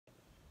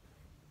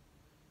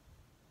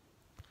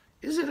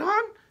Is it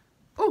on?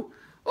 Oh,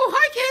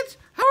 hi kids.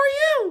 How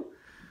are you?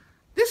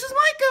 This is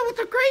Micah with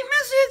a great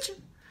message.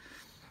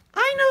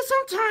 I know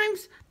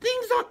sometimes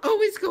things don't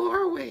always go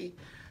our way.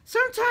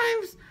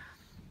 Sometimes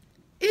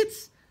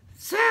it's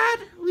sad,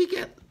 we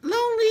get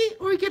lonely,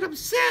 or we get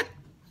upset.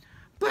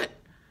 But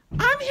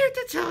I'm here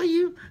to tell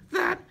you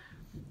that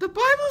the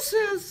Bible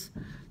says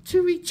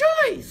to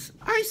rejoice.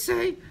 I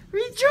say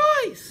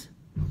rejoice.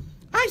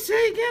 I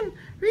say again,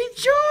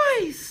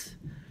 rejoice.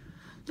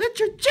 Let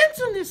your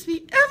gentleness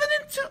be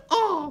evident to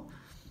all.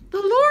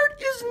 The Lord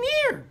is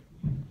near.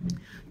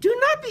 Do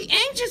not be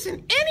anxious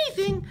in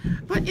anything,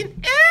 but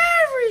in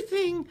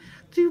everything,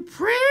 through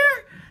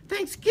prayer,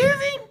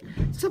 thanksgiving,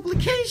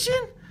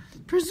 supplication,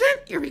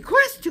 present your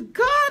requests to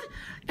God,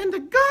 and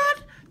the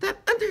God that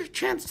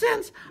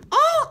transcends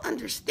all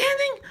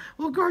understanding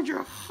will guard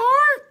your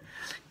heart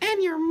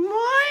and your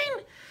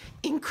mind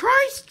in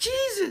Christ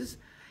Jesus.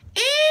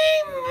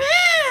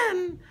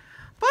 Amen.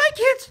 Bye,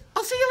 kids.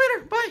 I'll see you later.